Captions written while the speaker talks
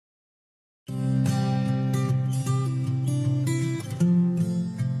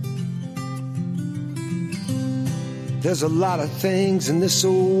There's a lot of things in this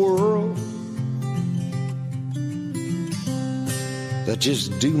old world that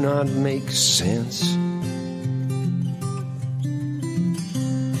just do not make sense.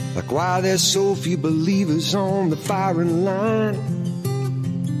 Like why there's so few believers on the firing line,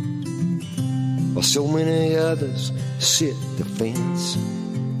 while so many others sit the fence.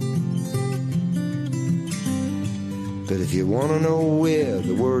 But if you want to know where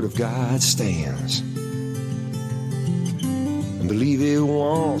the Word of God stands, and believe it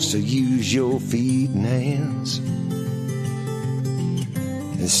wants to use your feet and hands,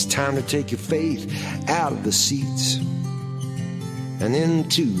 it's time to take your faith out of the seats and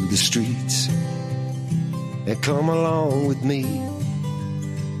into the streets and come along with me.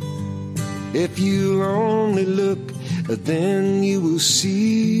 If you only look, then you will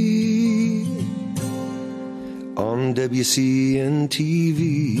see on WCN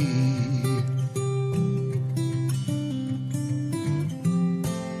TV.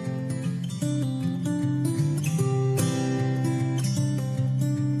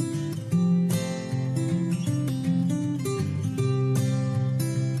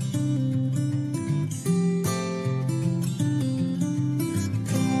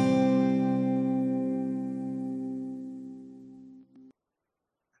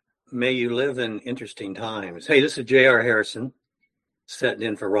 May you live in interesting times. Hey, this is J.R. Harrison, setting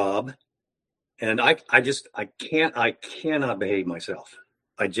in for Rob. And I cannot behave myself.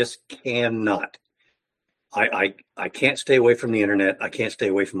 I just cannot. I can't stay away from the internet. I can't stay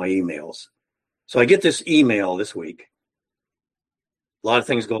away from my emails. So I get this email this week. A lot of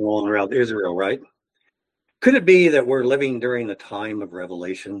things going on around Israel, right? Could it be that we're living during the time of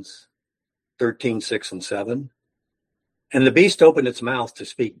Revelations 13, 6, and 7? And the beast opened its mouth to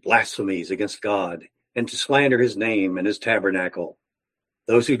speak blasphemies against God and to slander his name and his tabernacle,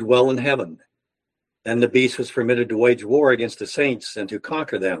 those who dwell in heaven. Then the beast was permitted to wage war against the saints and to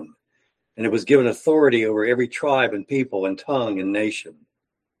conquer them. And it was given authority over every tribe and people and tongue and nation.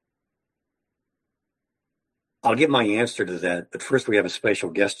 I'll get my answer to that, but first we have a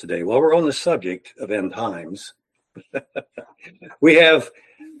special guest today. While we're on the subject of end times, we have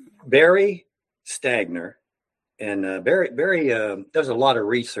Barry Stagner. And Barry does a lot of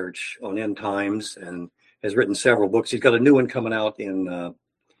research on end times and has written several books. He's got a new one coming out in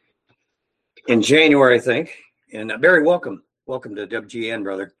January, I think. And Barry, welcome to WGN,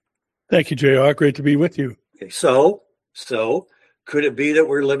 brother. Thank you, JR. Great to be with you. Okay, so could it be that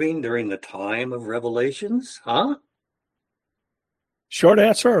we're living during the time of Revelations? Huh? Short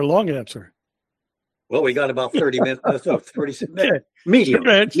answer or long answer? Well, we got about 30 minutes. 30 minutes. Medium.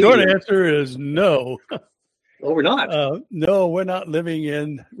 Short answer is no. Well, we're not. No, we're not living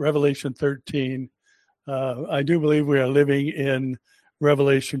in Revelation 13. I do believe we are living in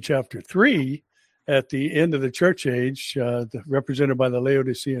Revelation chapter 3 at the end of the church age, represented by the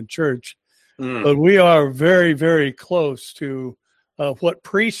Laodicean church. But we are very, very close to what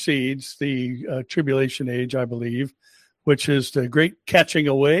precedes the tribulation age, I believe, which is the great catching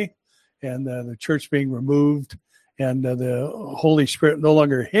away and the church being removed and the Holy Spirit no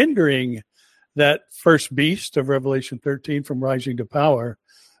longer hindering that first beast of Revelation 13 from rising to power.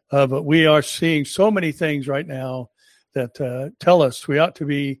 But we are seeing so many things right now that tell us we ought to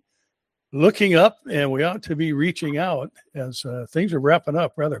be looking up and we ought to be reaching out as things are wrapping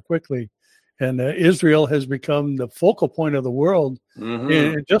up rather quickly. And Israel has become the focal point of the world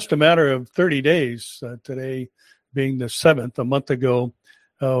in just a matter of 30 days. Today being the 7th, a month ago,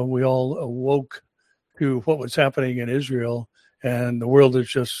 we all awoke to what was happening in Israel. And the world has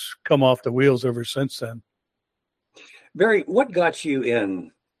just come off the wheels ever since then. Barry, what got you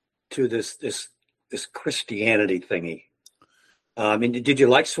into this Christianity thingy? I mean, did you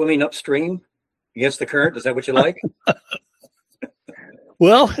like swimming upstream against the current? Is that what you like?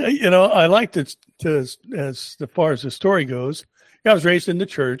 Well, I liked it as far as the story goes. I was raised in the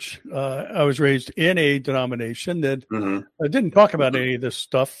church. I was raised in a denomination that didn't talk about any of this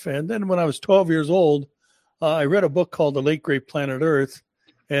stuff. And then when I was 12 years old, I read a book called The Late Great Planet Earth,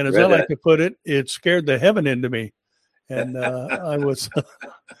 and as I like to put it, it scared the heaven into me. And I was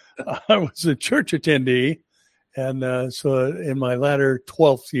a church attendee, and so in my latter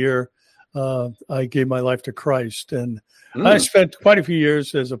 12th year, I gave my life to Christ, and I spent quite a few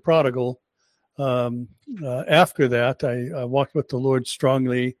years as a prodigal. After that, I walked with the Lord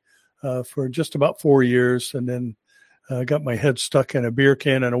strongly for just about 4 years, and then got my head stuck in a beer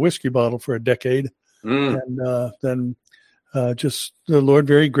can and a whiskey bottle for a decade. And then just the Lord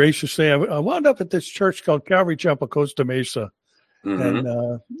very graciously, I wound up at this church called Calvary Chapel, Costa Mesa,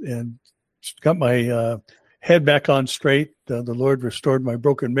 and got my head back on straight. The Lord restored my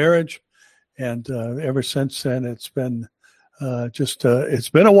broken marriage, And ever since then, it's been it's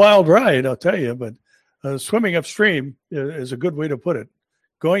been a wild ride, I'll tell you. But swimming upstream is a good way to put it.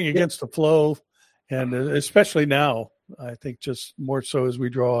 Going against the flow, and especially now, I think just more so as we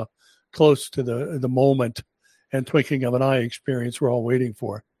draw close to the moment and twinkling of an eye experience we're all waiting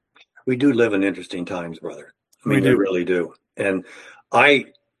for. We do live in interesting times, brother. I mean, we really do. And I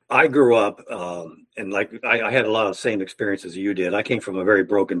grew up, and like I had a lot of the same experiences you did. I came from a very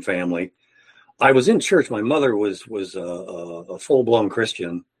broken family. I was in church. My mother was a full-blown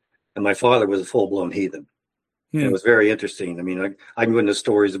Christian, and my father was a full-blown heathen. And it was very interesting. I mean, I can go into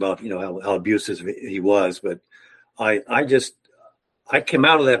stories about, how abusive he was, but I came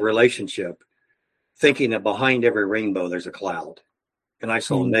out of that relationship thinking that behind every rainbow, there's a cloud. And I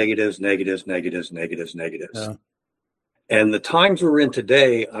saw negatives. Yeah. And the times we're in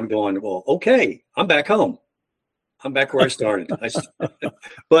today, I'm going, well, okay, I'm back home. I'm back where I started.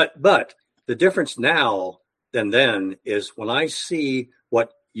 But the difference now than then is when I see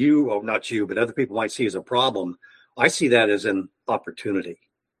what not you, but other people might see as a problem, I see that as an opportunity.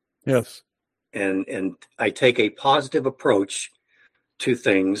 Yes. And I take a positive approach to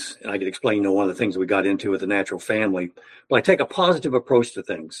things. And I could explain one of the things we got into with the natural family, but I take a positive approach to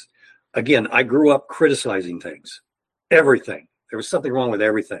things. Again, I grew up criticizing things, everything. There was something wrong with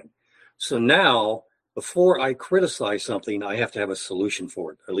everything. So now, before I criticize something, I have to have a solution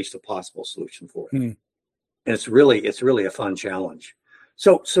for it, or at least a possible solution for it. And it's really a fun challenge.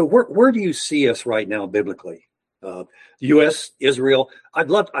 So where do you see us right now biblically? The U.S., Israel. I'd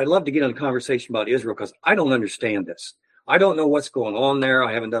love to get in a conversation about Israel because I don't understand this. I don't know what's going on there.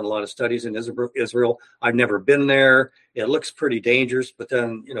 I haven't done a lot of studies in Israel. I've never been there. It looks pretty dangerous, but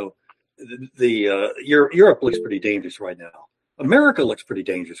then Europe looks pretty dangerous right now. America looks pretty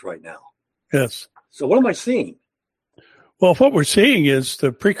dangerous right now. Yes. So what am I seeing? Well, what we're seeing is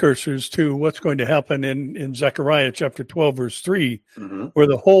the precursors to what's going to happen in Zechariah chapter 12, verse 3, where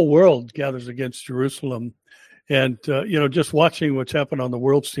the whole world gathers against Jerusalem. And, just watching what's happened on the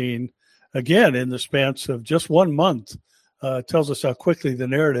world scene, again, in the span of just 1 month, tells us how quickly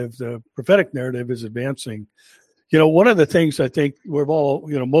the prophetic narrative is advancing. One of the things I think we've all,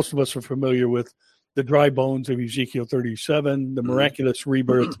 most of us are familiar with the dry bones of Ezekiel 37, the miraculous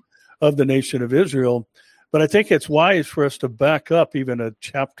rebirth of the nation of Israel. But I think it's wise for us to back up even a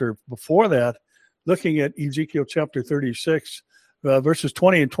chapter before that, looking at Ezekiel chapter 36, verses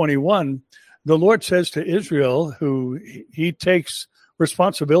 20 and 21. The Lord says to Israel, who he takes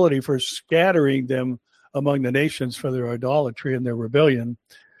responsibility for scattering them among the nations for their idolatry and their rebellion.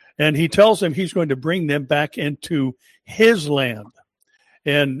 And he tells them he's going to bring them back into his land.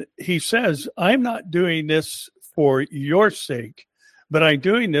 And he says, I'm not doing this for your sake, but I'm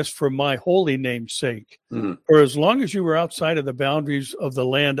doing this for my holy name's sake. For as long as you were outside of the boundaries of the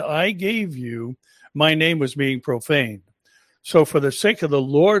land I gave you, my name was being profaned. So for the sake of the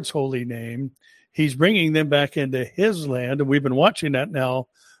Lord's holy name, he's bringing them back into his land. And we've been watching that now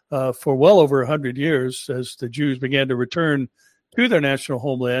for well over 100 years as the Jews began to return to their national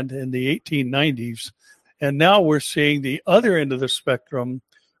homeland in the 1890s. And now we're seeing the other end of the spectrum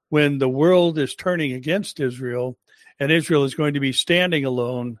when the world is turning against Israel, and Israel is going to be standing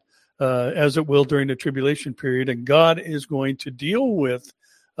alone, as it will during the tribulation period. And God is going to deal with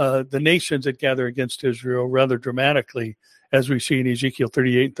the nations that gather against Israel rather dramatically, as we see in Ezekiel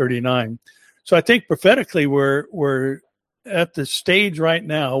 38 and 39. So I think prophetically we're at the stage right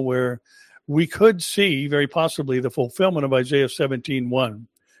now where we could see very possibly the fulfillment of Isaiah 17:1,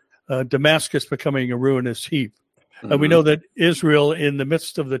 Damascus becoming a ruinous heap. We know that Israel, in the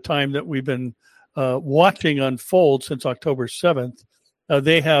midst of the time that we've been watching unfold since October 7th,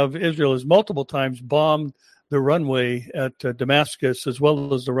 Israel has multiple times bombed the runway at Damascus as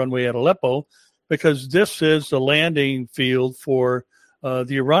well as the runway at Aleppo, because this is the landing field for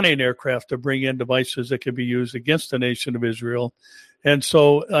the Iranian aircraft to bring in devices that can be used against the nation of Israel. And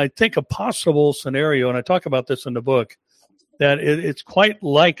so I think a possible scenario, and I talk about this in the book, that it's quite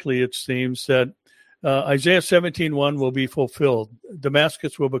likely, it seems, that Isaiah 17:1 will be fulfilled.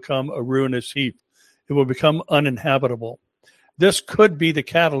 Damascus will become a ruinous heap. It will become uninhabitable. This could be the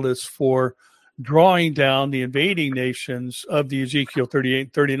catalyst for drawing down the invading nations of the Ezekiel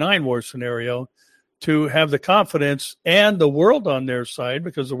 38-39 war scenario to have the confidence and the world on their side,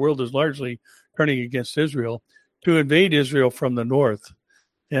 because the world is largely turning against Israel, to invade Israel from the north.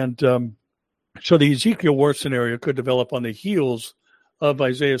 And so the Ezekiel war scenario could develop on the heels of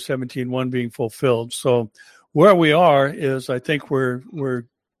Isaiah 17:1 being fulfilled. So where we are is, I think we're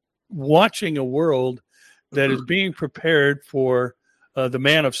watching a world that is being prepared for the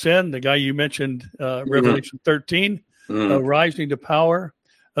man of sin, the guy you mentioned, Revelation 13, rising to power.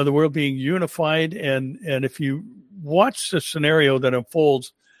 of the world being unified. And if you watch the scenario that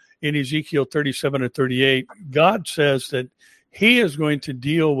unfolds in Ezekiel 37 and 38, God says that he is going to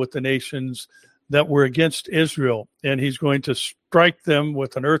deal with the nations that were against Israel, and he's going to strike them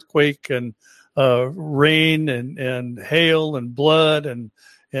with an earthquake and rain and hail and blood.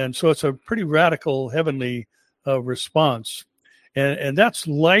 And so it's a pretty radical heavenly response. And that's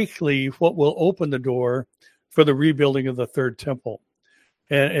likely what will open the door for the rebuilding of the third temple.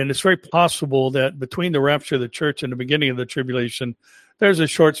 And it's very possible that between the rapture of the church and the beginning of the tribulation, there's a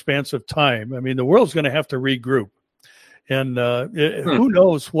short span of time. I mean, the world's going to have to regroup. And who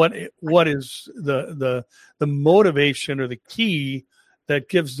knows what is the motivation or the key that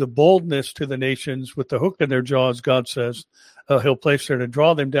gives the boldness to the nations with the hook in their jaws, God says, he'll place there to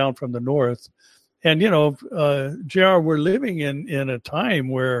draw them down from the north. And, JR, we're living in a time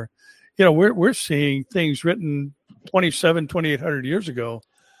where, we're seeing things written 2,800 years ago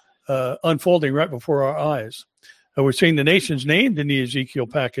unfolding right before our eyes. We're seeing the nations named in the Ezekiel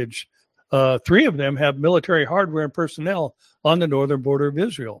package. 3 of them have military hardware and personnel on the northern border of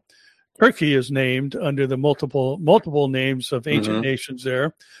Israel. Turkey is named under the multiple names of ancient nations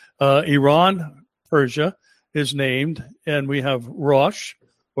there. Iran, Persia is named, and we have Rosh,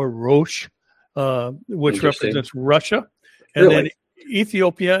 which represents Russia. And then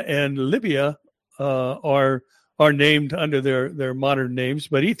Ethiopia and Libya are named under their modern names.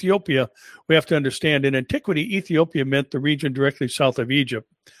 But Ethiopia, we have to understand, in antiquity, Ethiopia meant the region directly south of Egypt.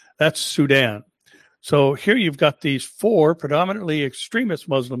 That's Sudan. So here you've got these 4 predominantly extremist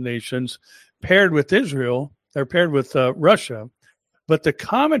Muslim nations paired with Israel, or paired with Russia. But the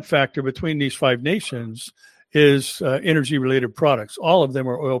common factor between these 5 nations is energy-related products. All of them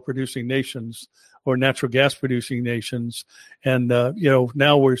are oil-producing nations or natural gas-producing nations. And,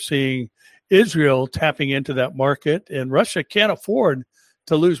 now we're seeing Israel tapping into that market, and Russia can't afford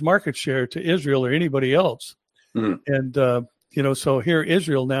to lose market share to Israel or anybody else. And, so here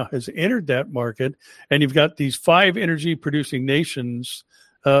Israel now has entered that market, and you've got these 5 energy-producing nations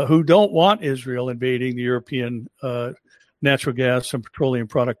who don't want Israel invading the European natural gas and petroleum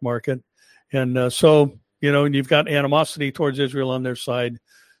product market. And and you've got animosity towards Israel on their side.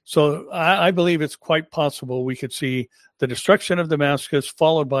 So I believe it's quite possible we could see the destruction of Damascus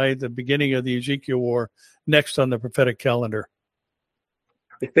followed by the beginning of the Ezekiel War next on the prophetic calendar.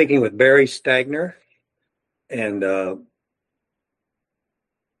 We're speaking with Barry Stagner. And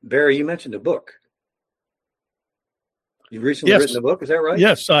Barry, you mentioned a book. You've recently written a book, is that right?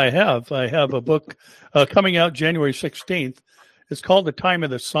 Yes, I have. I have a book coming out January 16th. It's called The Time of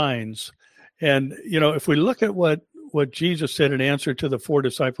the Signs. And, if we look at what Jesus said in answer to the 4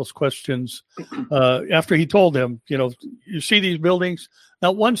 disciples' questions, after he told them, you see these buildings,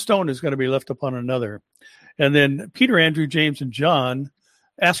 not one stone is going to be left upon another. And then Peter, Andrew, James, and John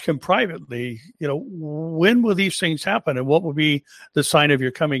asked him privately, when will these things happen? And what will be the sign of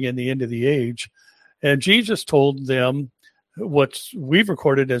your coming in the end of the age? And Jesus told them what we've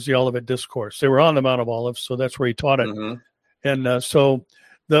recorded as the Olivet Discourse. They were on the Mount of Olives, so that's where he taught it. And so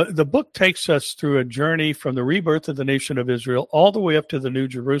the book takes us through a journey from the rebirth of the nation of Israel all the way up to the New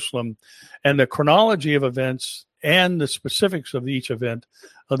Jerusalem, and the chronology of events and the specifics of each event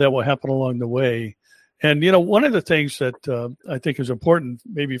that will happen along the way. And, one of the things that I think is important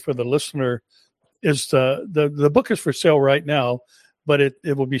maybe for the listener is the book is for sale right now, but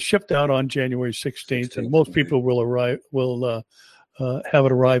it will be shipped out on January 16th, and most people will have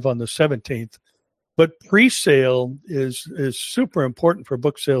it arrive on the 17th. But pre-sale is super important for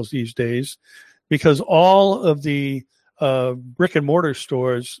book sales these days, because all of the brick and mortar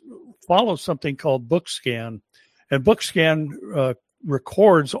stores follow something called BookScan, and BookScan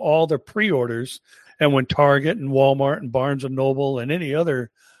records all the pre-orders. And when Target and Walmart and Barnes and Noble and any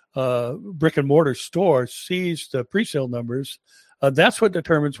other brick and mortar store sees the pre-sale numbers, that's what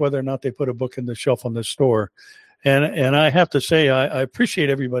determines whether or not they put a book in the shelf on the store. And I have to say, I appreciate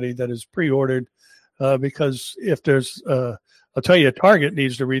everybody that has pre-ordered. Because if there's, I'll tell you, Target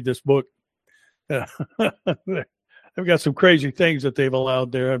needs to read this book. They've got some crazy things that they've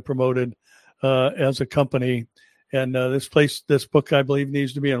allowed there and promoted as a company. And this book, I believe,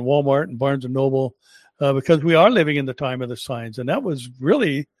 needs to be in Walmart and Barnes and Noble because we are living in the time of the signs. And that was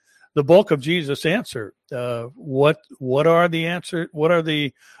really the bulk of Jesus' answer. What are the answer? What are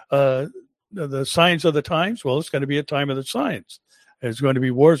the signs of the times? Well, it's going to be a time of the signs. There's going to be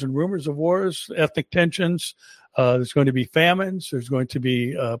wars and rumors of wars, ethnic tensions. There's going to be famines. There's going to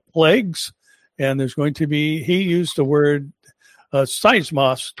be plagues. And there's going to be, he used the word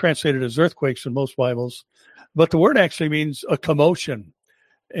seismos, translated as earthquakes in most Bibles. But the word actually means a commotion.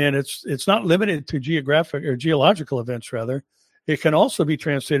 And it's not limited to geographic or geological events, rather. it can also be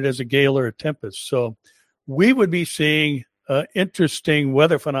translated as a gale or a tempest. So we would be seeing an interesting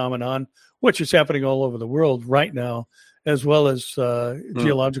weather phenomenon, which is happening all over the world right now, as well as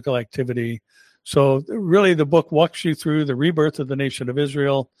geological activity. So really the book walks you through the rebirth of the nation of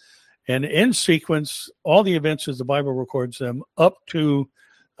Israel, and in sequence, all the events as the Bible records them up to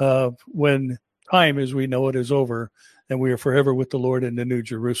when time as we know it is over, and we are forever with the Lord in the New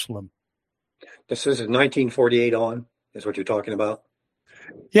Jerusalem. This is 1948 on, is what you're talking about?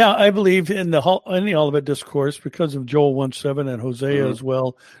 Yeah, I believe in the Olivet Discourse because of Joel 1:7 and Hosea as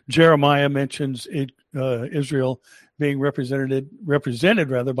well. Jeremiah mentions Israel being represented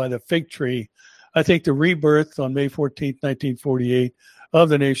by the fig tree. I think the rebirth on May 14th, 1948 of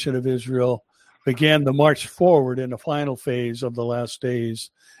the nation of Israel began the march forward in the final phase of the last days.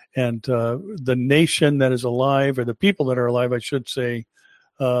 And the nation that is alive, or the people that are alive, I should say,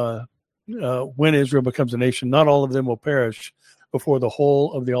 when Israel becomes a nation, not all of them will perish before the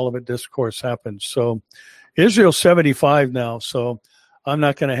whole of the Olivet Discourse happens. So Israel's 75 now, so I'm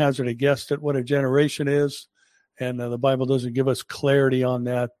not going to hazard a guess at what a generation is, and the Bible doesn't give us clarity on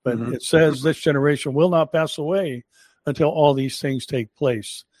that, but it says this generation will not pass away until all these things take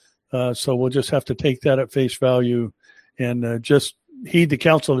place. So we'll just have to take that at face value and just heed the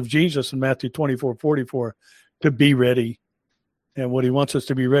counsel of Jesus in Matthew 24:44 to be ready. And what he wants us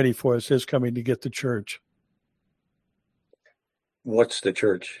to be ready for is his coming to get the church. What's the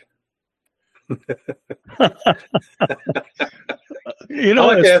church? That's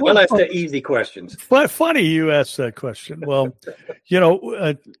the easy questions. But funny you asked that question. Well,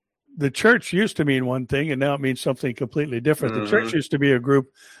 the church used to mean one thing, and now it means something completely different. The church used to be a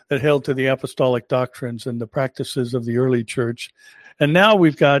group that held to the apostolic doctrines and the practices of the early church. And now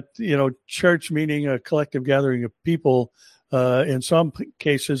we've got, church meaning a collective gathering of people. In some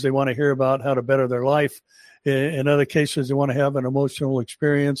cases, they want to hear about how to better their life. In other cases, they want to have an emotional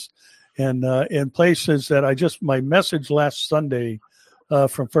experience. And in places that my message last Sunday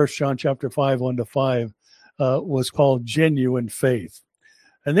from 1 John chapter 5, 1-5 was called Genuine Faith.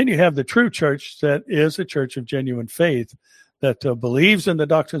 And then you have the true church that is a church of genuine faith that believes in the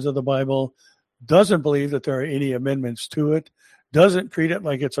doctrines of the Bible, doesn't believe that there are any amendments to it, doesn't treat it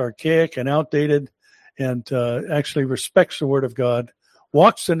like it's archaic and outdated, and actually respects the Word of God,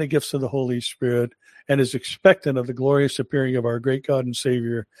 walks in the gifts of the Holy Spirit, and is expectant of the glorious appearing of our great God and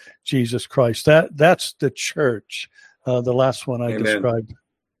Savior, Jesus Christ. That's the church, the last one I described.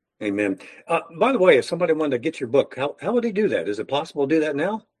 Amen. By the way, if somebody wanted to get your book, how would they do that? Is it possible to do that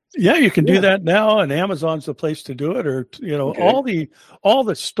now? Yeah, you can do that now, and Amazon's the place to do it. Or all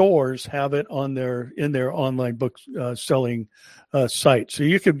the stores have it in their online book selling site. So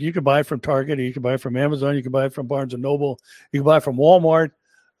you could buy it from Target, or you can buy it from Amazon, you can buy it from Barnes and Noble, you can buy it from Walmart,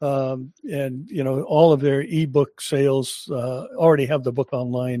 and all of their ebook sales already have the book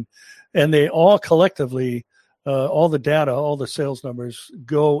online, and they all collectively. All the data, all the sales numbers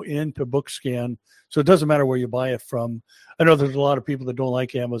go into BookScan. So it doesn't matter where you buy it from. I know there's a lot of people that don't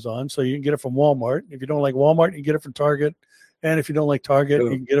like Amazon, so you can get it from Walmart. If you don't like Walmart, you can get it from Target. And if you don't like Target, you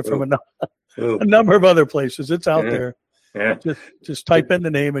can get it from a number of other places. It's out there. Yeah. Just type in the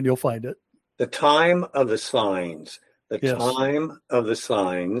name and you'll find it. The Time of the Signs. Time of the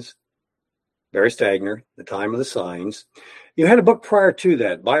Signs. Barry Stagner, The Time of the Signs. You had a book prior to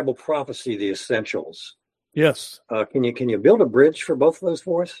that, Bible Prophecy, The Essentials. Yes. Can you build a bridge for both of those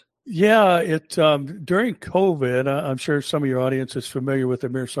for us? Yeah, during COVID, I'm sure some of your audience is familiar with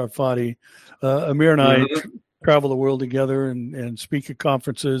Amir Sarfati. Amir and I travel the world together and speak at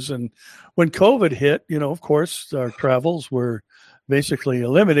conferences. And when COVID hit, of course, our travels were basically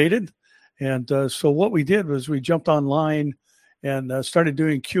eliminated. And so what we did was we jumped online and started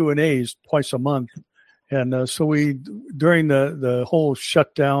doing Q&As twice a month. And so during the whole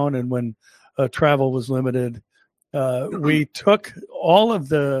shutdown and when travel was limited, we took all of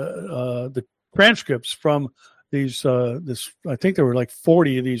the transcripts from these I think there were like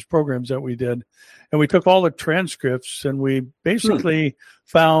 40 of these programs that we did, and we took all the transcripts and we basically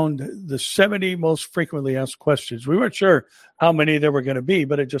found the 70 most frequently asked questions. We weren't sure how many there were going to be,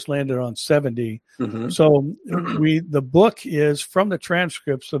 but it just landed on 70. So the book is from the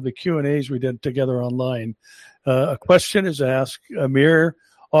transcripts of the Q&As we did together online. A question is asked, Amir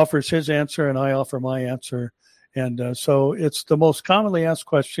offers his answer and I offer my answer. And so it's the most commonly asked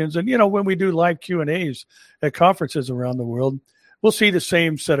questions. And, when we do live Q&As at conferences around the world, we'll see the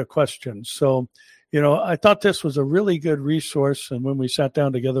same set of questions. So, I thought this was a really good resource. And when we sat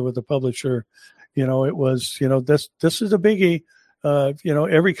down together with the publisher, it was, this is a biggie.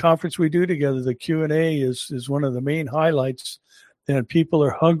 Every conference we do together, the Q&A is one of the main highlights. And people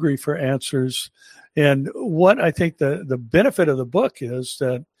are hungry for answers. And what I think the benefit of the book is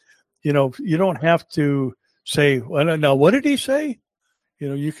that, you don't have to say, well, now, what did he say?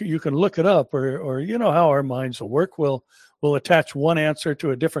 You can look it up, or how our minds will work. We'll attach one answer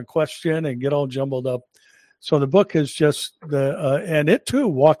to a different question and get all jumbled up. So the book is just and it too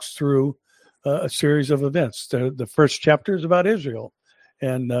walks through a series of events. The first chapter is about Israel,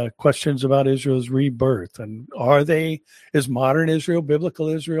 and questions about Israel's rebirth, and is modern Israel biblical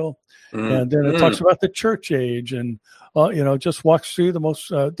Israel? Mm-hmm. And then it talks about the church age, and just walks through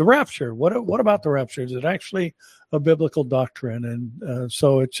the rapture. What about the rapture? Is it actually a biblical doctrine? And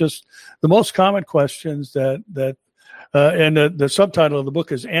so it's just the most common questions and the subtitle of the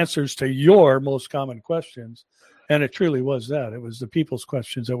book is Answers to Your Most Common Questions. And it truly was that. It was the people's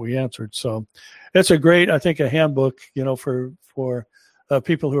questions that we answered. So it's a great, I think, a handbook, for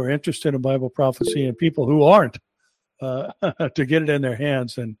people who are interested in Bible prophecy and people who aren't, to get it in their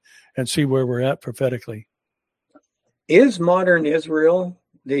hands and see where we're at prophetically. Is modern Israel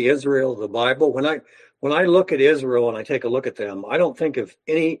the Israel of the Bible? When I look at Israel and I take a look at them, I don't think of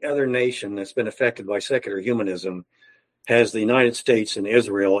any other nation that's been affected by secular humanism as the United States and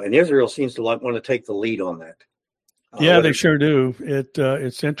Israel. And Israel seems to want to take the lead on that. Yeah, they sure do.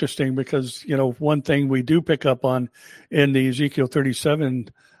 It's interesting because, one thing we do pick up on in the Ezekiel 37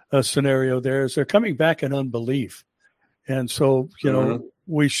 scenario there is they're coming back in unbelief. And so, mm-hmm.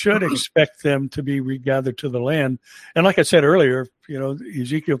 we should expect them to be regathered to the land. And like I said earlier,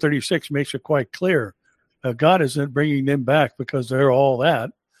 Ezekiel 36 makes it quite clear. God isn't bringing them back because they're all that,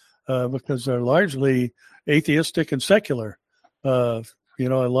 because they're largely atheistic and secular. A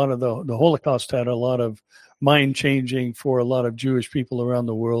lot of the Holocaust had a lot of mind changing for a lot of Jewish people around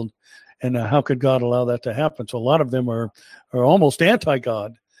the world. And how could God allow that to happen? So a lot of them are almost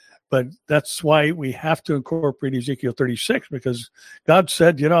anti-God. But that's why we have to incorporate Ezekiel 36, because God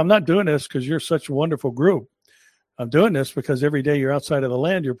said, I'm not doing this because you're such a wonderful group. I'm doing this because every day you're outside of the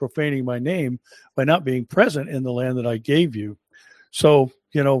land, you're profaning my name by not being present in the land that I gave you. So,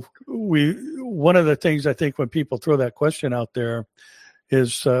 one of the things I think when people throw that question out there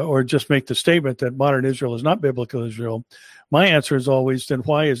is, or just make the statement that modern Israel is not biblical Israel, my answer is always, then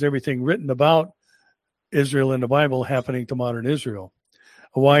why is everything written about Israel in the Bible happening to modern Israel?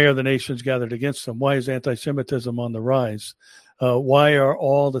 Why are the nations gathered against them? Why is anti-Semitism on the rise? Why are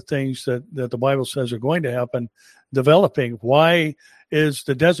all the things that the Bible says are going to happen developing? Why is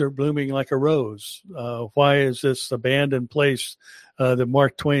the desert blooming like a rose? Why is this abandoned place that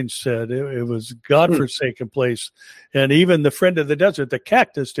Mark Twain said? It was God-forsaken place. And even the friend of the desert, the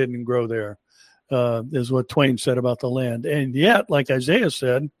cactus, didn't grow there, is what Twain said about the land. And yet, like Isaiah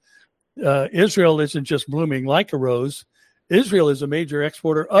said, Israel isn't just blooming like a rose. Israel is a major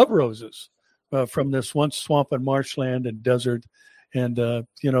exporter of roses from this once swamp and marshland and desert. And,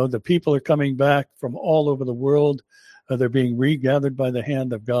 the people are coming back from all over the world. They're being regathered by the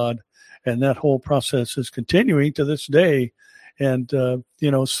hand of God. And that whole process is continuing to this day. And,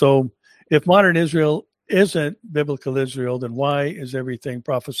 so if modern Israel isn't biblical Israel, then why is everything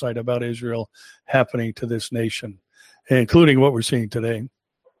prophesied about Israel happening to this nation, including what we're seeing today?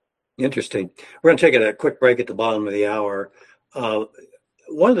 Interesting. We're going to take a quick break at the bottom of the hour.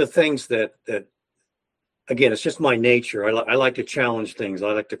 One of the things that again, it's just my nature. I like to challenge things.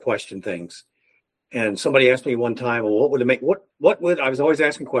 I like to question things. And somebody asked me one time, well, what would it make? I was always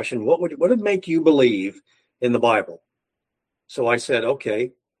asking the question, what would make you believe in the Bible? So I said,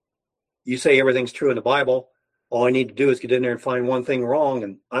 okay, you say everything's true in the Bible. All I need to do is get in there and find one thing wrong,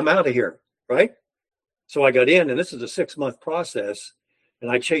 and I'm out of here, right? So I got in, and this is a 6-month process. And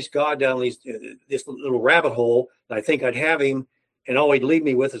I chased God down this little rabbit hole. And I think I'd have him, and all he'd leave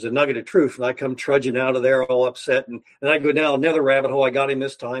me with is a nugget of truth. And I come trudging out of there all upset. And I go down another rabbit hole. I got him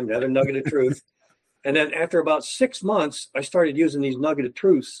this time, another nugget of truth. And then after about 6 months, I started using these nugget of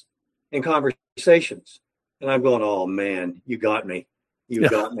truths in conversations. And I'm going, oh, man, you got me. You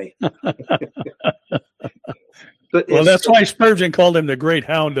got me. But that's why Spurgeon called him the great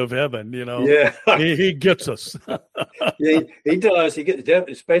hound of heaven. Yeah, he gets us. Yeah, he does. He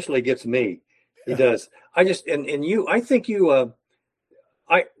especially gets me. He does. I think you.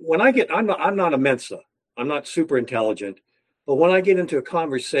 I'm not a Mensa. I'm not super intelligent, but when I get into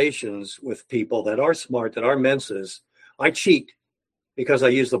conversations with people that are smart, that are Mensas, I cheat because I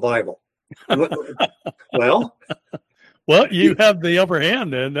use the Bible. Well, you have the upper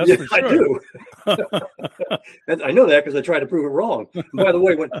hand, then. That's for sure. I do. And I know that because I try to prove it wrong. And by the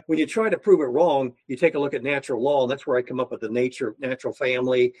way, when you try to prove it wrong, you take a look at natural law, and that's where I come up with the natural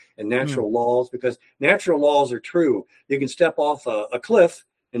family and natural laws, because natural laws are true. You can step off a cliff,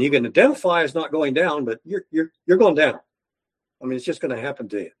 and you can identify as not going down, but you're going down. I mean, it's just going to happen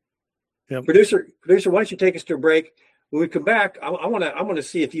to you. Yep. Producer, why don't you take us to a break? When we come back, I want to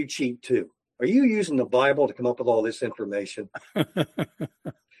see if you cheat too. Are you using the Bible to come up with all this information?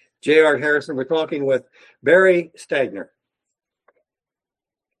 J.R. Harrison, we're talking with Barry Stagner.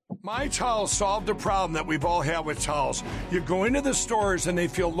 My Towels solved a problem that we've all had with towels. You go into the stores and they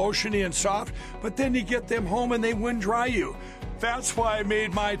feel lotiony and soft, but then you get them home and they wind dry you. That's why I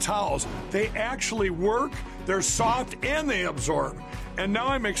made My Towels. They actually work, they're soft, and they absorb. And now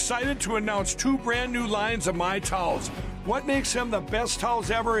I'm excited to announce 2 brand new lines of My Towels. What makes them the best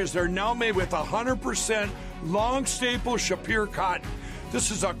towels ever is they're now made with 100% long staple Shapir cotton. This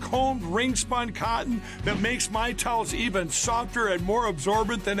is a combed ring spun cotton that makes My Towels even softer and more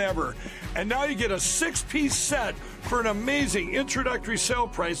absorbent than ever. And now you get a 6-piece set for an amazing introductory sale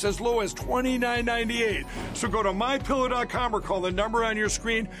price as low as $29.98. So go to mypillow.com or call the number on your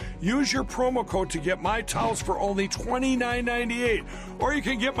screen. Use your promo code to get My Towels for only $29.98. Or you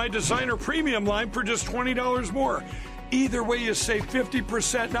can get my designer premium line for just $20 more. Either way, you save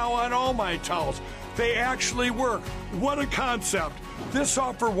 50% now on all My Towels. They actually work. What a concept. This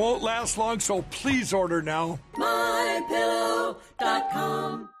offer won't last long, so please order now. mypillow.com.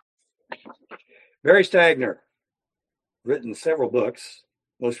 Barry Stagner, written several books,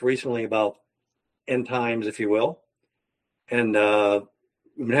 most recently about end times, if you will. And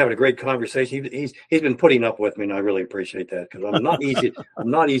we've been having a great conversation. He's been putting up with me, and I really appreciate that because I'm not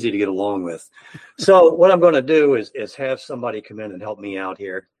easy to get along with. So what I'm going to do is have somebody come in and help me out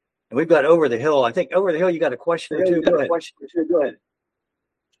here. And we've got Over the Hill. I think Over the Hill, you got a question or two. Go ahead.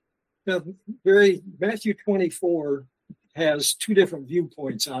 Now, Barry, Matthew 24 has 2 different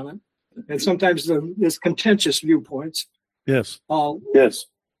viewpoints on it, and sometimes there's contentious viewpoints. Yes. Yes.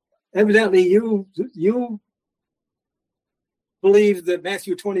 Evidently, you believe that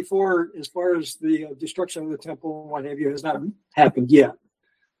Matthew 24, as far as the destruction of the temple and what have you, has not happened yet.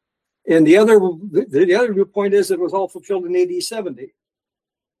 And the other viewpoint is that it was all fulfilled in AD 70.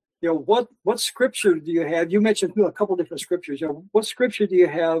 What scripture do you have? You mentioned a couple different scriptures. What scripture do you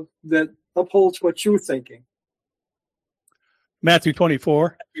have that upholds what you're thinking? Matthew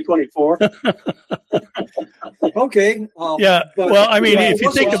 24. Okay. Yeah. Well, I mean, if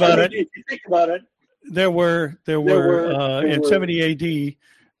you think about it, there were in 70 AD,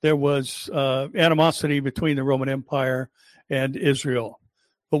 there was animosity between the Roman Empire and Israel.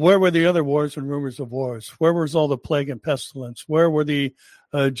 But where were the other wars and rumors of wars? Where was all the plague and pestilence? Where were the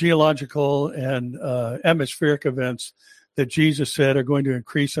geological and atmospheric events that Jesus said are going to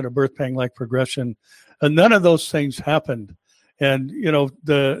increase in a birth pang-like progression? And none of those things happened. And,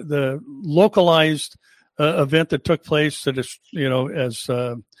 the localized event that took place, as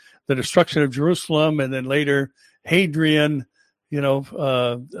the destruction of Jerusalem, and then later Hadrian,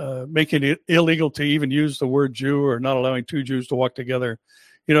 making it illegal to even use the word Jew or not allowing 2 Jews to walk together.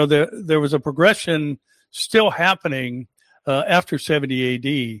 There was a progression still happening after 70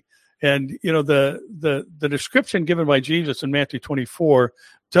 AD. And, the description given by Jesus in Matthew 24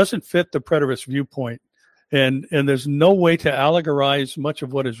 doesn't fit the preterist viewpoint. And there's no way to allegorize much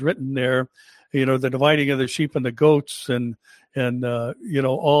of what is written there. The dividing of the sheep and the goats and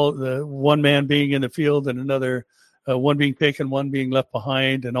all the one man being in the field and another, one being taken, one being left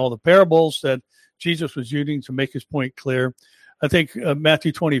behind, and all the parables that Jesus was using to make his point clear. I think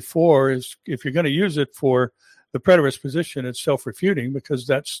Matthew 24 is, if you're going to use it for the preterist position, it's self-refuting because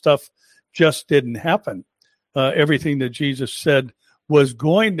that stuff just didn't happen. Everything that Jesus said was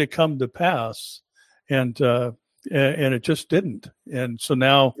going to come to pass, and it just didn't. And so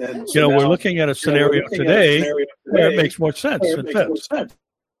now, we're looking at a scenario today where it makes more sense and fits.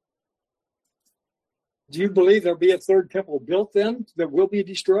 Do you believe there'll be a 3rd temple built then that will be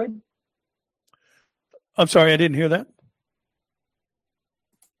destroyed? I'm sorry, I didn't hear that.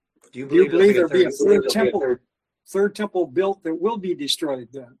 Do you believe there'll be a third temple built that will be destroyed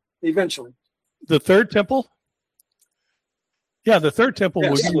then, eventually? The 3rd temple? Yeah, the 3rd temple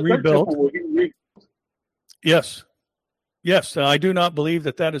will be rebuilt. Yes. I do not believe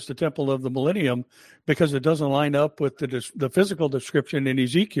that is the temple of the millennium because it doesn't line up with the physical description in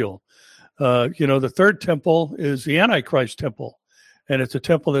Ezekiel. The 3rd temple is the Antichrist temple, and it's a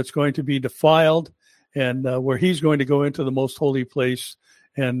temple that's going to be defiled and where he's going to go into the most holy place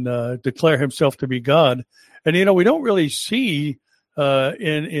and declare himself to be God. And, we don't really see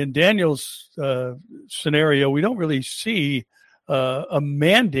in Daniel's scenario, we don't really see a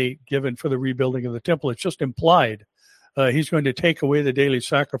mandate given for the rebuilding of the temple. It's just implied. He's going to take away the daily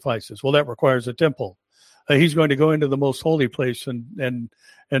sacrifices. Well, that requires a temple. He's going to go into the most holy place and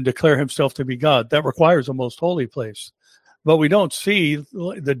declare himself to be God. That requires a most holy place. but we don't see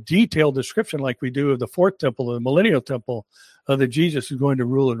the detailed description like we do of the fourth temple, the millennial temple, that Jesus is going to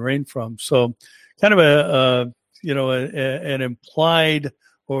rule and reign from. So, kind of an implied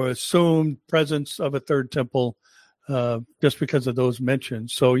or assumed presence of a third temple, just because of those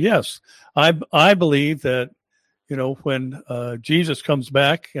mentions. So, yes, I believe that when Jesus comes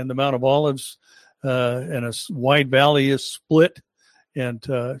back and the Mount of Olives and a wide valley is split. And,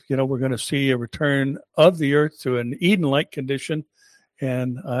 we're going to see a return of the earth to an Eden-like condition.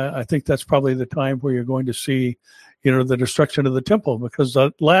 And I think that's probably the time where you're going to see, the destruction of the temple, because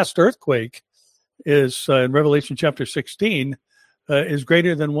the last earthquake is in Revelation chapter 16 is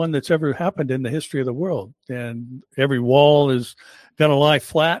greater than one that's ever happened in the history of the world. And every wall is going to lie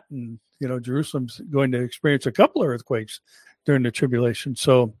flat. And, Jerusalem's going to experience a couple of earthquakes during the tribulation.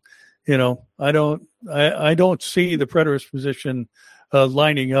 So, I don't see the preterist position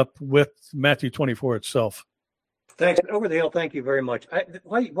lining up with Matthew 24 itself. Thanks. Over the hill, thank you very much.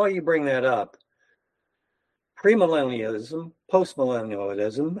 While you bring that up, premillennialism,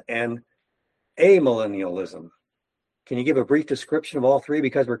 postmillennialism, and amillennialism. Can you give a brief description of all three?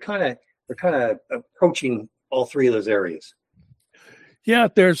 Because we're kind of approaching all three of those areas. Yeah,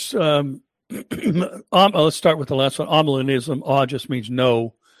 there's let's start with the last one. Amillennialism, just means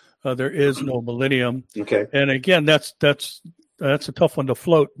no. There is no millennium. Okay. And again, that's a tough one to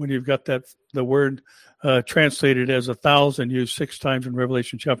float when you've got the word translated as 1,000 used 6 times in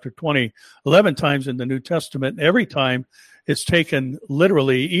Revelation chapter 20, 11 times in the New Testament. Every time it's taken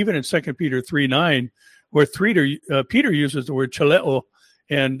literally, even in 2 Peter 3:9, where Peter uses the word chaleo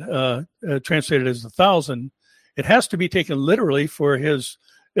and translated as 1,000. It has to be taken literally for his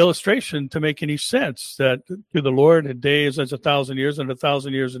illustration to make any sense, that to the Lord a day is as 1,000 years and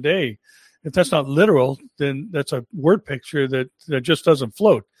 1,000 years a day. If that's not literal, then that's a word picture that just doesn't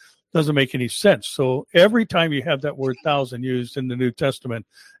float, doesn't make any sense. So every time you have that word 1,000 used in the New Testament,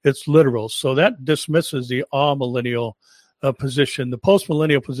 it's literal. So that dismisses the amillennial position. The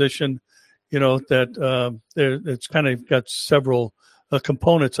postmillennial position, that it's kind of got several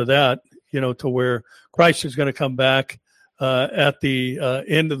components of that, to where Christ is going to come back at the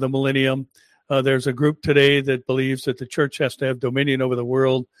end of the millennium. There's a group today that believes that the church has to have dominion over the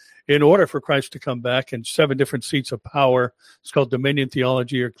world in order for Christ to come back, and 7 different seats of power. It's called dominion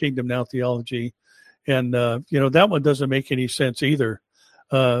theology or kingdom now theology. And, that one doesn't make any sense either,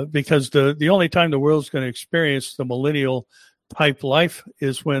 because the only time the world's going to experience the millennial type life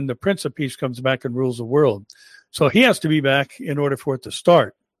is when the Prince of Peace comes back and rules the world. So he has to be back in order for it to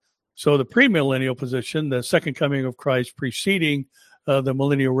start. So the premillennial position, the second coming of Christ preceding the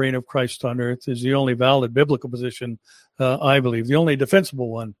millennial reign of Christ on earth, is the only valid biblical position, I believe, the only defensible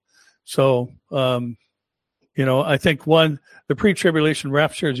one. So, I think the pre-tribulation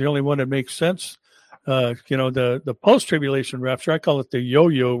rapture is the only one that makes sense. The post-tribulation rapture, I call it the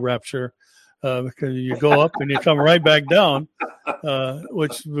yo-yo rapture, because you go up and you come right back down,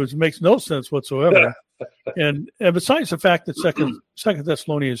 which makes no sense whatsoever. And besides the fact that Second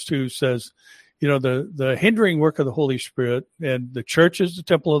Thessalonians 2 says, the hindering work of the Holy Spirit, and the church is the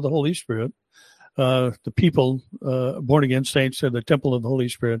temple of the Holy Spirit. The people, born again saints, are the temple of the Holy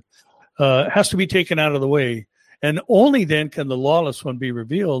Spirit. Has to be taken out of the way. And only then can the lawless one be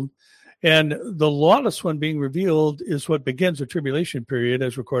revealed. And the lawless one being revealed is what begins the tribulation period,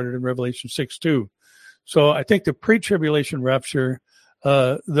 as recorded in Revelation 6:2. So I think the pre-tribulation rapture,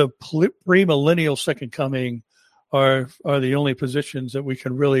 the premillennial second coming are the only positions that we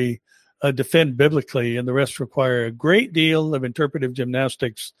can really defend biblically, and the rest require a great deal of interpretive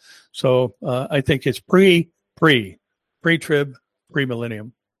gymnastics. So I think it's pre-trib,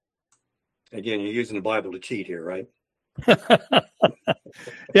 premillennium. Again, you're using the Bible to cheat here, right?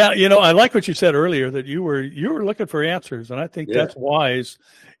 Yeah, I like what you said earlier, that you were looking for answers, and I think that's wise.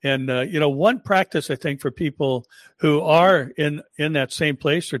 And one practice, I think, for people who are in that same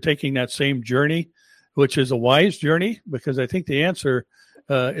place or taking that same journey, which is a wise journey, because I think the answer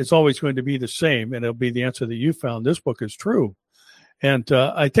is always going to be the same, and it'll be the answer that you found. This book is true. And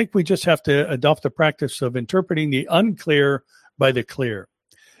I think we just have to adopt the practice of interpreting the unclear by the clear.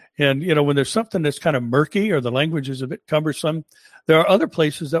 And, when there's something that's kind of murky or the language is a bit cumbersome, there are other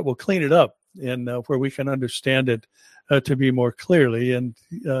places that will clean it up, and where we can understand it to be more clearly and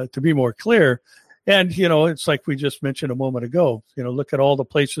to be more clear. And, it's like we just mentioned a moment ago, look at all the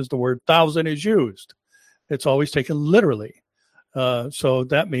places the word 1,000 is used. It's always taken literally. So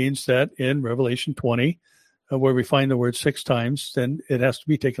that means that in Revelation 20, where we find the word 6 times, then it has to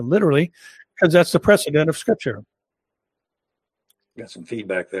be taken literally, because that's the precedent of Scripture. Got some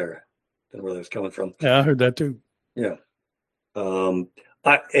feedback there. Don't know where that's coming from. Yeah, I heard that too. Yeah. And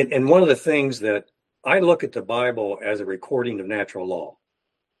one of the things that I look at the Bible as a recording of natural law.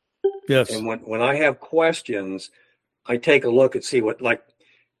 Yes. And when I have questions, I take a look and see what, like,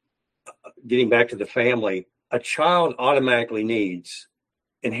 getting back to the family, a child inherently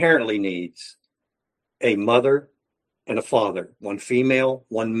needs a mother and a father, one female,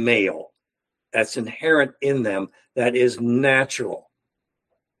 one male. That's inherent in them. That is natural.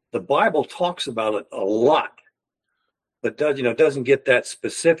 The Bible talks about it a lot, but doesn't get that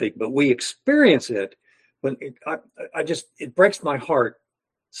specific. But we experience it when it breaks my heart.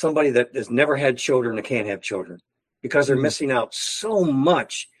 Somebody that has never had children and can't have children because they're missing out so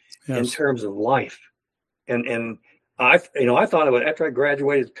much in terms of life. And I thought of it after I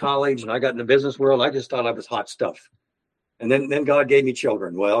graduated college and I got in the business world. I just thought I was hot stuff. And then God gave me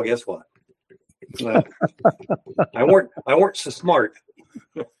children. Well, guess what? I weren't so smart.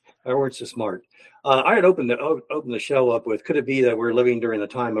 I weren't so smart. I had opened the show up with, could it be that we're living during the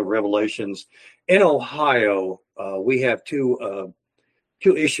time of Revelations? In Ohio, we have two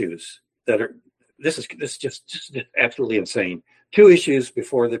issues that are, this is just absolutely insane. Two issues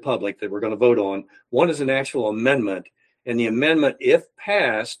before the public that we're going to vote on. One is an actual amendment, and the amendment, if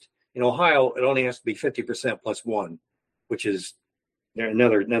passed, in Ohio, it only has to be 50% plus one, which is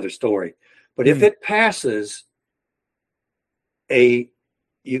another story. But if it passes, you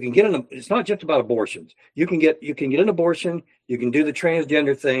can get it's not just about abortions. You can get an abortion. You can do the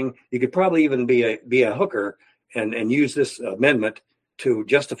transgender thing. You could probably even be a hooker and use this amendment to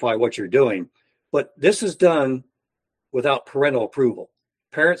justify what you're doing. But this is done without parental approval.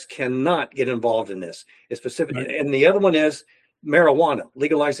 Parents cannot get involved in this. It's specific. Right. And the other one is marijuana,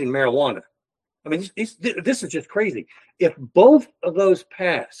 legalizing marijuana. I mean, this is just crazy. If both of those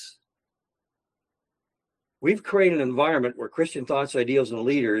pass, we've created an environment where Christian thoughts, ideals, and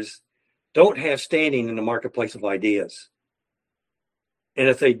leaders don't have standing in the marketplace of ideas. And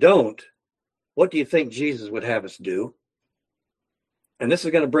if they don't, what do you think Jesus would have us do? And this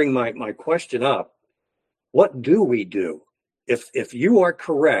is going to bring my question up. What do we do? If you are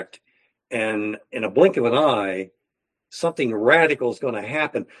correct and in a blink of an eye, something radical is going to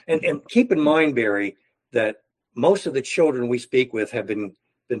happen. And keep in mind, Barry, that most of the children we speak with have been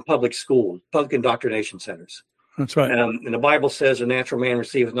public schools, public indoctrination centers. That's right. And the Bible says a natural man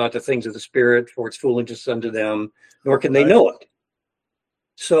receiveth not the things of the Spirit, for it's foolishness unto them, nor can they know it.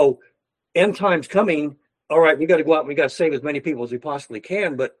 So end time's coming. All right, we got to go out and we got to save as many people as we possibly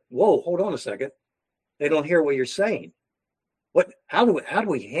can. But whoa, hold on a second. They don't hear what you're saying. How do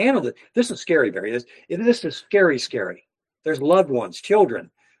we handle it? This is scary, Barry. This is scary. There's loved ones,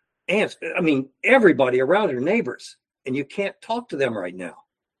 children, aunts. I mean, everybody around your neighbors, and you can't talk to them right now.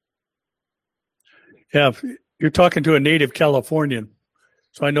 Yeah, you're talking to a native Californian,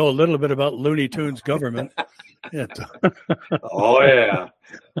 so I know a little bit about Looney Tunes government. Oh yeah.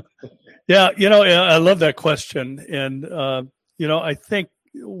 Yeah, I love that question. And, I think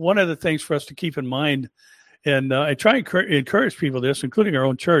one of the things for us to keep in mind, and I try and encourage people this, including our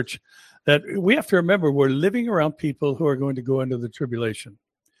own church, that we have to remember we're living around people who are going to go into the tribulation.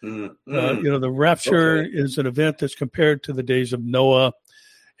 The rapture is an event that's compared to the days of Noah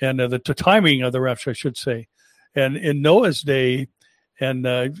and the timing of the rapture, I should say. And in Noah's day, and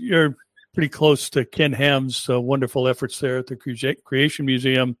you're pretty close to Ken Ham's wonderful efforts there at the Creation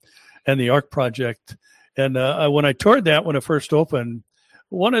Museum and the Ark Project. And when I toured that when it first opened,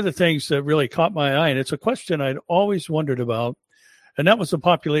 one of the things that really caught my eye, and it's a question I'd always wondered about, and that was the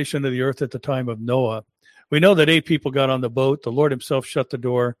population of the earth at the time of Noah. We know that 8 people got on the boat. The Lord himself shut the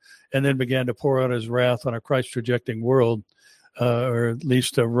door and then began to pour out his wrath on a Christ-rejecting world, or at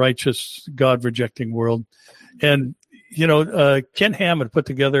least a righteous, God-rejecting world. And, Ken Ham had put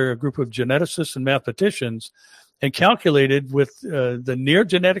together a group of geneticists and mathematicians and calculated with the near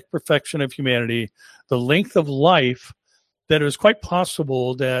genetic perfection of humanity, the length of life, that it was quite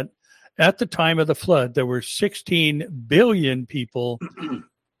possible that at the time of the flood, there were 16 billion people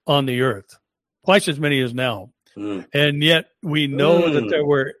on the earth, twice as many as now. And yet we know that there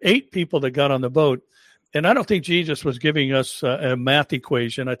were 8 people that got on the boat. And I don't think Jesus was giving us a math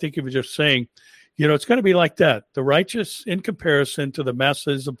equation. I think he was just saying, it's going to be like that. The righteous, in comparison to the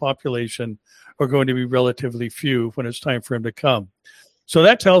masses of population, are going to be relatively few when it's time for him to come. So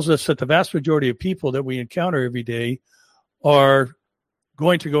that tells us that the vast majority of people that we encounter every day are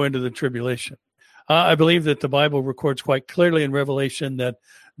going to go into the tribulation. I believe that the Bible records quite clearly in Revelation that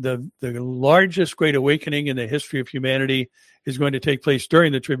the largest great awakening in the history of humanity is going to take place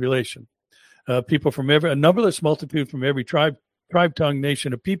during the tribulation. People from a numberless multitude from every tribe, tongue,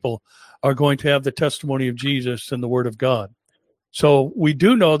 nation of people are going to have the testimony of Jesus and the Word of God. So we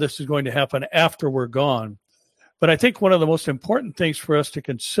do know this is going to happen after we're gone. But I think one of the most important things for us to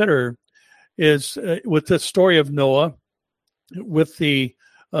consider is with the story of Noah, with the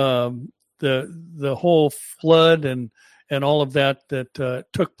whole flood and all of that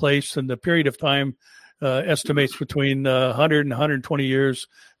took place in the period of time, estimates between 100 and 120 years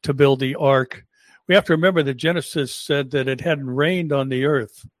to build the ark. We have to remember that Genesis said that it hadn't rained on the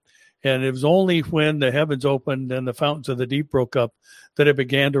earth. And it was only when the heavens opened and the fountains of the deep broke up that it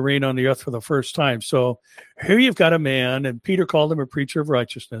began to rain on the earth for the first time. So here you've got a man, and Peter called him a preacher of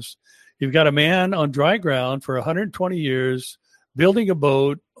righteousness. You've got a man on dry ground for 120 years, building a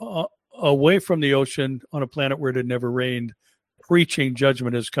boat away from the ocean on a planet where it had never rained, preaching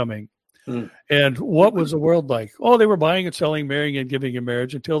judgment is coming. And what was the world like? Oh, they were buying and selling, marrying and giving in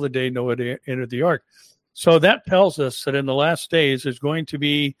marriage until the day Noah entered the ark. So that tells us that in the last days, there's going to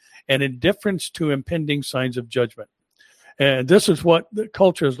be an indifference to impending signs of judgment. And this is what the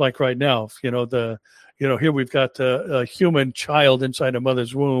culture is like right now. Here we've got a human child inside a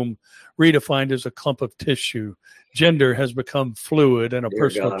mother's womb, redefined as a clump of tissue. Gender has become fluid and a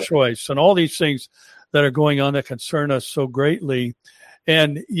personal choice, and all these things that are going on that concern us so greatly.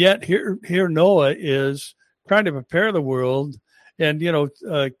 And yet here Noah is trying to prepare the world. And,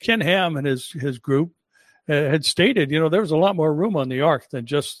 Ken Ham and his group had stated, there was a lot more room on the ark than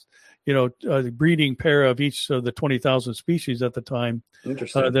just, the breeding pair of each of the 20,000 species at the time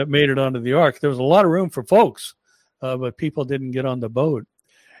that made it onto the ark. There was a lot of room for folks, but people didn't get on the boat.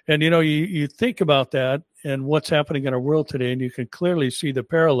 And, you think about that and what's happening in our world today, and you can clearly see the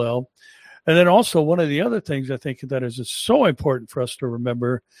parallel. And then also one of the other things I think that is so important for us to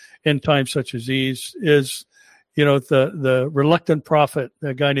remember in times such as these is, the reluctant prophet,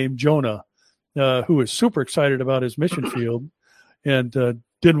 a guy named Jonah, who was super excited about his mission field and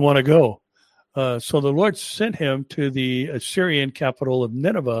didn't want to go. So the Lord sent him to the Assyrian capital of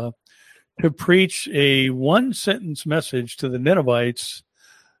Nineveh to preach a one-sentence message to the Ninevites.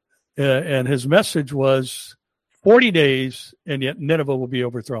 And his message was 40 days, and yet Nineveh will be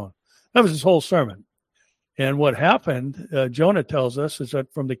overthrown. That was his whole sermon. And what happened, Jonah tells us, is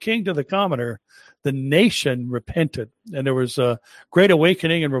that from the king to the commoner, the nation repented. And there was a great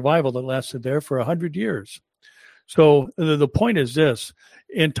awakening and revival that lasted there for 100 years. So the point is this: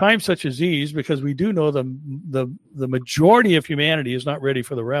 in times such as these, because we do know the majority of humanity is not ready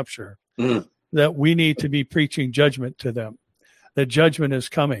for the rapture, that we need to be preaching judgment to them, that judgment is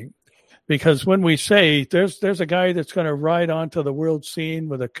coming. Because when we say there's a guy that's going to ride onto the world scene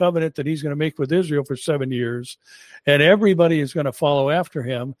with a covenant that he's going to make with Israel for 7 years, and everybody is going to follow after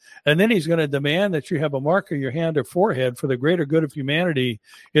him, and then he's going to demand that you have a mark on your hand or forehead for the greater good of humanity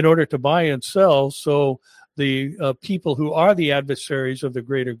in order to buy and sell, so the people who are the adversaries of the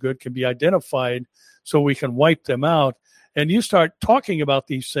greater good can be identified so we can wipe them out. And you start talking about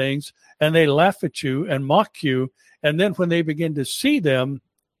these things, and they laugh at you and mock you, and then when they begin to see them,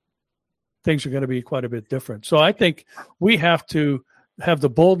 things are going to be quite a bit different. So I think we have to have the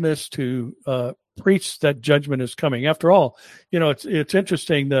boldness to preach that judgment is coming. After all, it's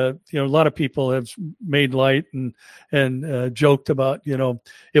interesting that, a lot of people have made light and joked about,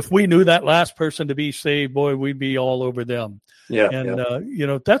 if we knew that last person to be saved, boy, we'd be all over them.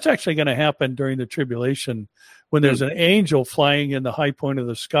 That's actually going to happen during the tribulation when there's an angel flying in the high point of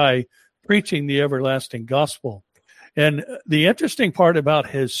the sky, preaching the everlasting gospel. And the interesting part about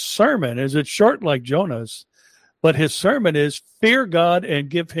his sermon is it's short like Jonah's, but his sermon is fear God and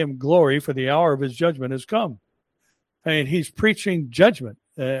give him glory, for the hour of his judgment has come. I mean, he's preaching judgment.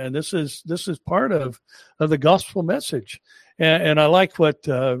 And this is part of the gospel message. And I like what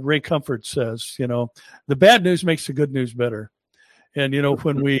Ray Comfort says, the bad news makes the good news better. And,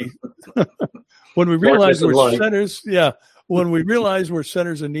 when we realize we're sinners, when we realize we're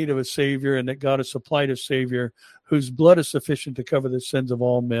sinners in need of a Savior and that God has supplied a Savior whose blood is sufficient to cover the sins of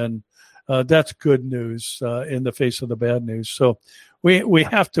all men, that's good news in the face of the bad news. So we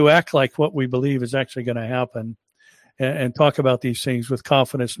have to act like what we believe is actually going to happen and talk about these things with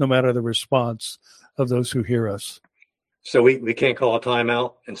confidence, no matter the response of those who hear us. So we can't call a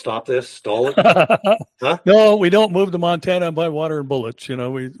timeout and stop this, stall it? Huh? No, we don't move to Montana and buy water and bullets.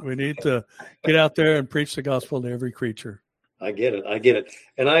 We need to get out there and preach the gospel to every creature. I get it.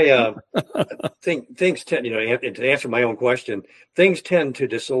 And I think things tend, to answer my own question, things tend to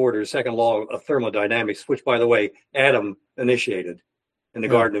disorder, second law of thermodynamics, which, by the way, Adam initiated in the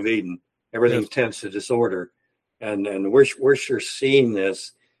Garden of Eden. Everything tends to disorder. And we're sure seeing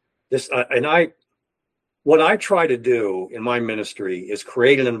this. What I try to do in my ministry is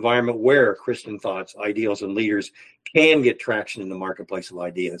create an environment where Christian thoughts, ideals, and leaders can get traction in the marketplace of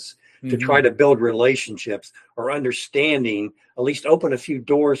ideas, to try to build relationships or understanding, at least open a few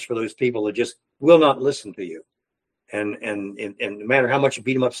doors for those people that just will not listen to you. And no matter how much you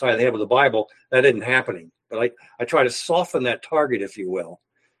beat them upside the head with the Bible, that isn't happening. But I try to soften that target, if you will,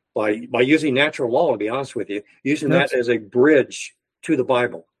 by using natural law, to be honest with you, using that as a bridge to the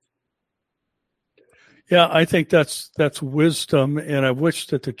Bible. Yeah, I think that's wisdom, and I wish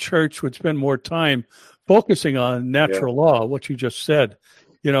that the church would spend more time focusing on natural law, what you just said.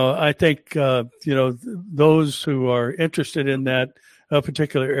 I think, those who are interested in that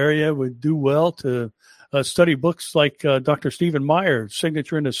particular area would do well to study books like Dr. Stephen Meyer,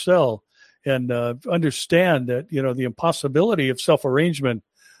 Signature in a Cell, and understand that, the impossibility of self-arrangement.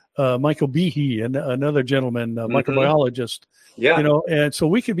 Michael Behe, and another gentleman, microbiologist, and so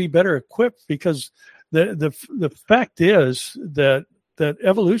we could be better equipped, because the fact is that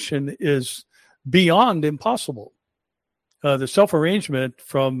evolution is beyond impossible. The self-arrangement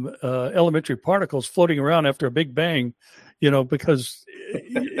from elementary particles floating around after a big bang, because,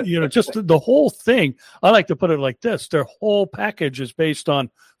 just the whole thing, I like to put it like this: their whole package is based on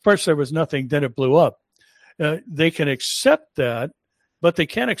first there was nothing, then it blew up. They can accept that, but they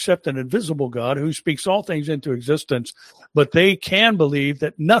can't accept an invisible God who speaks all things into existence, but they can believe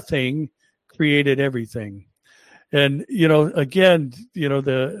that nothing created everything. And, again,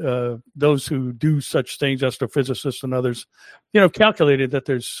 those who do such things, astrophysicists and others, calculated that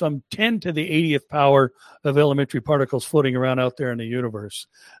there's some 10 to the 80th power of elementary particles floating around out there in the universe.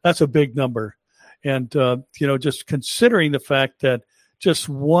 That's a big number. And, just considering the fact that just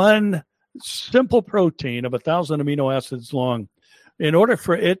one simple protein of 1,000 amino acids long, in order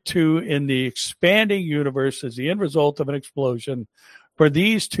for it to, in the expanding universe, as the end result of an explosion, for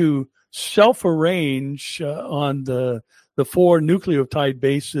these to self-arrange on the 4 nucleotide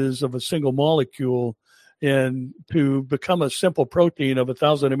bases of a single molecule and to become a simple protein of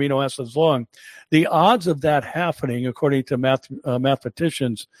 1,000 amino acids long, the odds of that happening, according to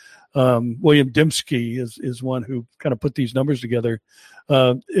mathematicians, William Dembski is one who kind of put these numbers together,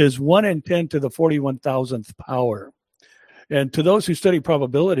 is 1 in 10 to the 41,000th power. And to those who study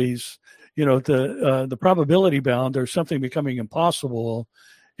probabilities, the probability bound, or something becoming impossible,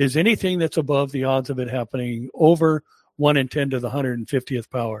 is anything that's above the odds of it happening over 1 in 10 to the 150th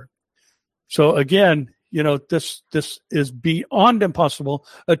power. So again, this is beyond impossible.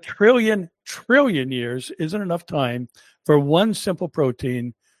 A trillion years isn't enough time for one simple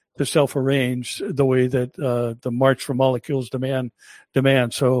protein to self-arrange the way that the March for Molecules demand.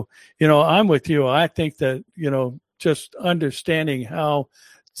 So, I'm with you. I think that, just understanding how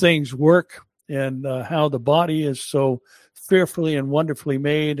things work and how the body is so fearfully and wonderfully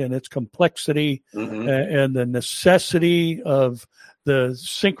made, and its complexity and the necessity of the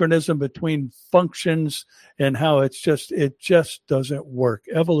synchronism between functions, and how it just doesn't work.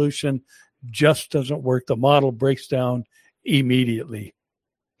 Evolution just doesn't work. The model breaks down immediately.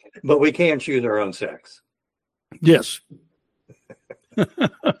 But we can choose our own sex. Yes.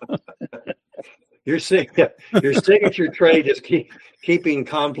 Your signature trait is keeping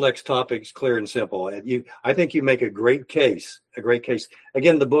complex topics clear and simple. And I think you make a great case.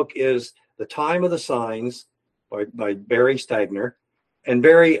 Again, the book is The Time of the Signs by Barry Stagner. And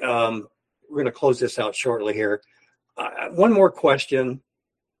Barry, we're going to close this out shortly here. One more question.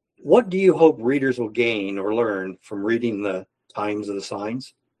 What do you hope readers will gain or learn from reading The Times of the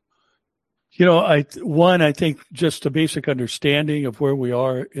Signs? I think just a basic understanding of where we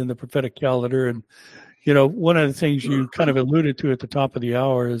are in the prophetic calendar. And, one of the things you kind of alluded to at the top of the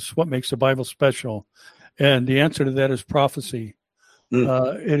hour is what makes the Bible special. And the answer to that is prophecy.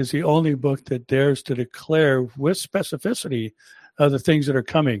 It is the only book that dares to declare with specificity the things that are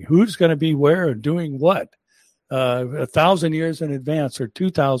coming. Who's going to be where and doing what 1,000 years in advance, or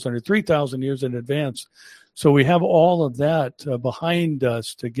 2,000 or 3,000 years in advance. So we have all of that behind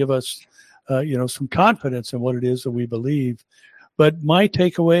us to give us some confidence in what it is that we believe. But my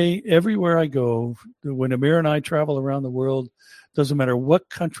takeaway everywhere I go, when Amir and I travel around the world, doesn't matter what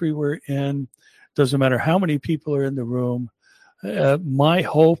country we're in, doesn't matter how many people are in the room, my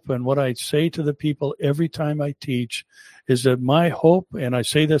hope, and what I say to the people every time I teach, is that my hope, and I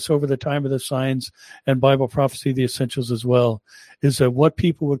say this over the Time of the Signs and Bible Prophecy, the Essentials as well, is that what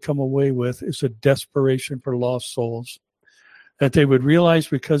people would come away with is a desperation for lost souls. That they would realize,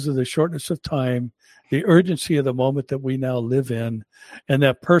 because of the shortness of time, the urgency of the moment that we now live in, and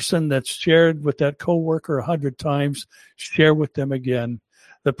that person that's shared with that coworker 100 times, share with them again.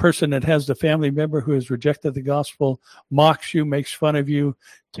 The person that has the family member who has rejected the gospel, mocks you, makes fun of you,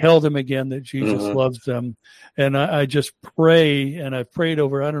 tell them again that Jesus loves them. And I just pray, and I've prayed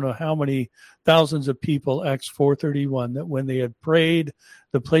over, I don't know how many thousands of people, Acts 4:31, that when they had prayed,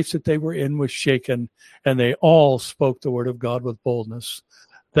 the place that they were in was shaken, and they all spoke the word of God with boldness.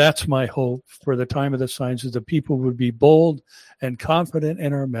 That's my hope for the time of the signs, is that people would be bold and confident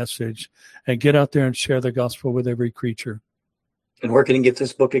in our message and get out there and share the gospel with every creature. And where can you get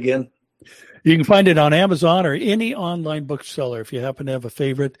this book again? You can find it on Amazon or any online bookseller if you happen to have a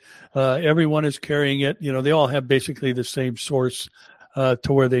favorite. Everyone is carrying it. You know, they all have basically the same source to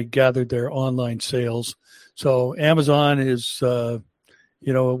where they gathered their online sales. So Amazon is,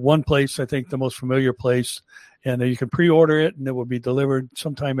 one place, I think the most familiar place. And you can pre-order it, and it will be delivered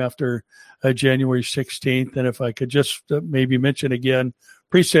sometime after January 16th. And if I could just maybe mention again,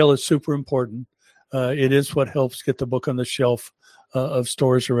 pre-sale is super important. It is what helps get the book on the shelf of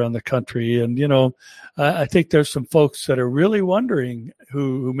stores around the country. And, I think there's some folks that are really wondering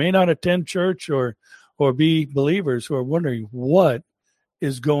who may not attend church or be believers, who are wondering what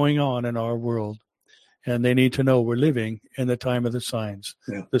is going on in our world. And they need to know we're living in the time of the signs,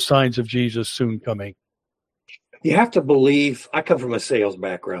 the signs of Jesus soon coming. You have to believe. I come from a sales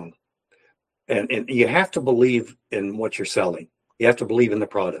background, and you have to believe in what you're selling. You have to believe in the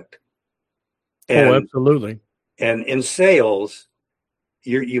product. And, absolutely. And in sales,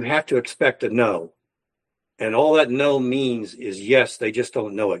 you have to expect a no. And all that no means is yes, they just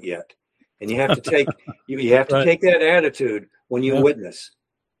don't know it yet. And you have to take you have to Right. take that attitude when you witness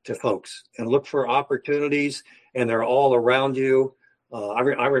to folks and look for opportunities, and they're all around you. I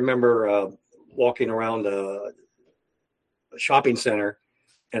remember walking around a shopping center,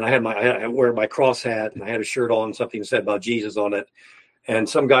 and I wear my cross hat, and I had a shirt on, something said about Jesus on it. And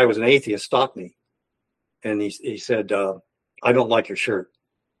some guy was an atheist, stopped me. And he said, I don't like your shirt.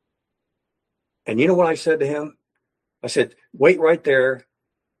 And you know what I said to him? I said, wait right there.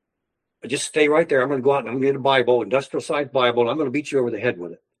 Just stay right there. I'm going to go out and I'm going to get a Bible, industrial science Bible, and I'm going to beat you over the head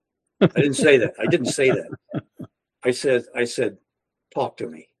with it. I didn't say that. I said, talk to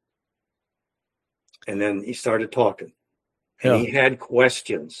me. And then he started talking. And he had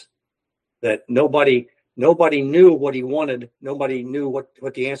questions that nobody knew what he wanted. Nobody knew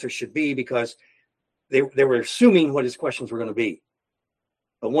what the answer should be, because they were assuming what his questions were going to be.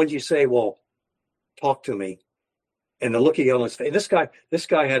 But once you say, well, talk to me, and the look at you on his face, this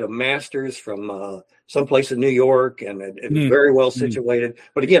guy had a master's from someplace in New York, and very well situated.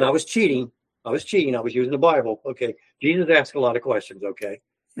 But again, I was cheating. I was using the Bible. Okay. Jesus asked a lot of questions. Okay.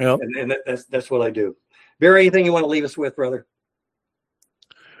 Yeah. And that's what I do. Barry, anything you want to leave us with, brother?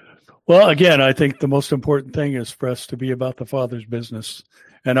 Well, again, I think the most important thing is for us to be about the Father's business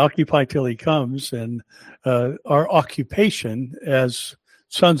and occupy till he comes. And our occupation as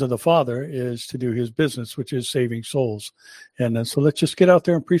sons of the Father is to do his business, which is saving souls. And so let's just get out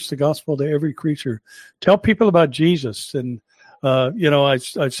there and preach the gospel to every creature. Tell people about Jesus. And,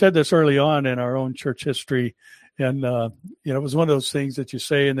 I've said this early on in our own church history. And, it was one of those things that you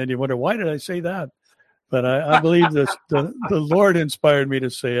say, and then you wonder, why did I say that? But I believe that the Lord inspired me to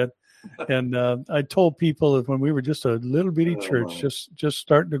say it. And I told people that when we were just a little bitty church, just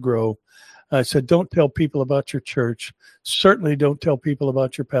starting to grow, I said, don't tell people about your church. Certainly don't tell people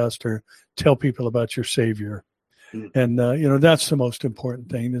about your pastor. Tell people about your Savior. And, that's the most important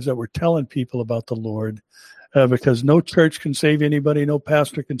thing, is that we're telling people about the Lord, because no church can save anybody. No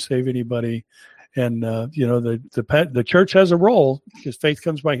pastor can save anybody. And, the church has a role, because faith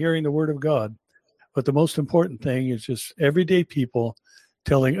comes by hearing the word of God. But the most important thing is just everyday people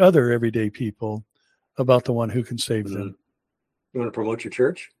telling other everyday people about the one who can save them. You want to promote your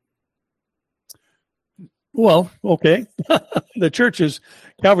church? Well, okay. The church is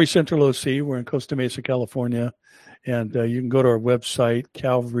Calvary Central OC. We're in Costa Mesa, California. And you can go to our website,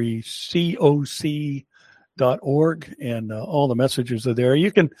 calvarycoc.org, and all the messages are there.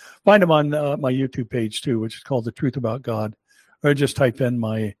 You can find them on my YouTube page, too, which is called The Truth About God. Or just type in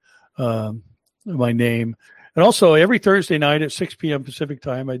my name. And also every Thursday night at 6 p.m. Pacific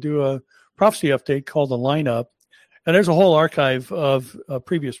time, I do a prophecy update called The Lineup. And there's a whole archive of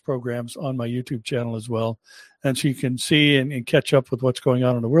previous programs on my YouTube channel as well. And so you can see and catch up with what's going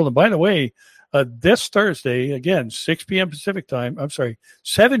on in the world. And by the way, this Thursday, again, 7 p.m. Pacific time, Amir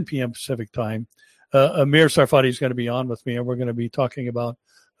Sarfati is going to be on with me, and we're going to be talking about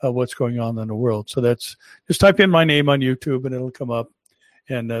what's going on in the world. So that's, just type in my name on YouTube and it'll come up.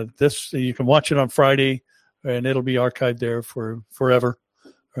 And you can watch it on Friday, and it'll be archived there for forever,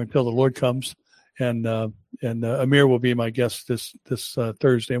 or until the Lord comes. And Amir will be my guest this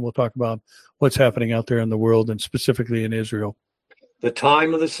Thursday, and we'll talk about what's happening out there in the world, and specifically in Israel. The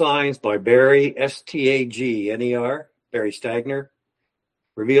Time of the Signs by Barry, Stagner, Barry Stagner,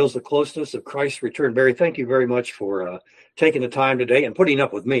 reveals the closeness of Christ's return. Barry, thank you very much for taking the time today and putting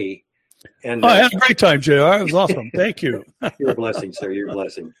up with me. And I had a great time, JR. It was awesome. Thank you. You're a blessing, sir. You're a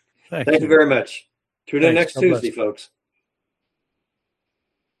blessing. Thank you very much. Tune in next Tuesday, folks.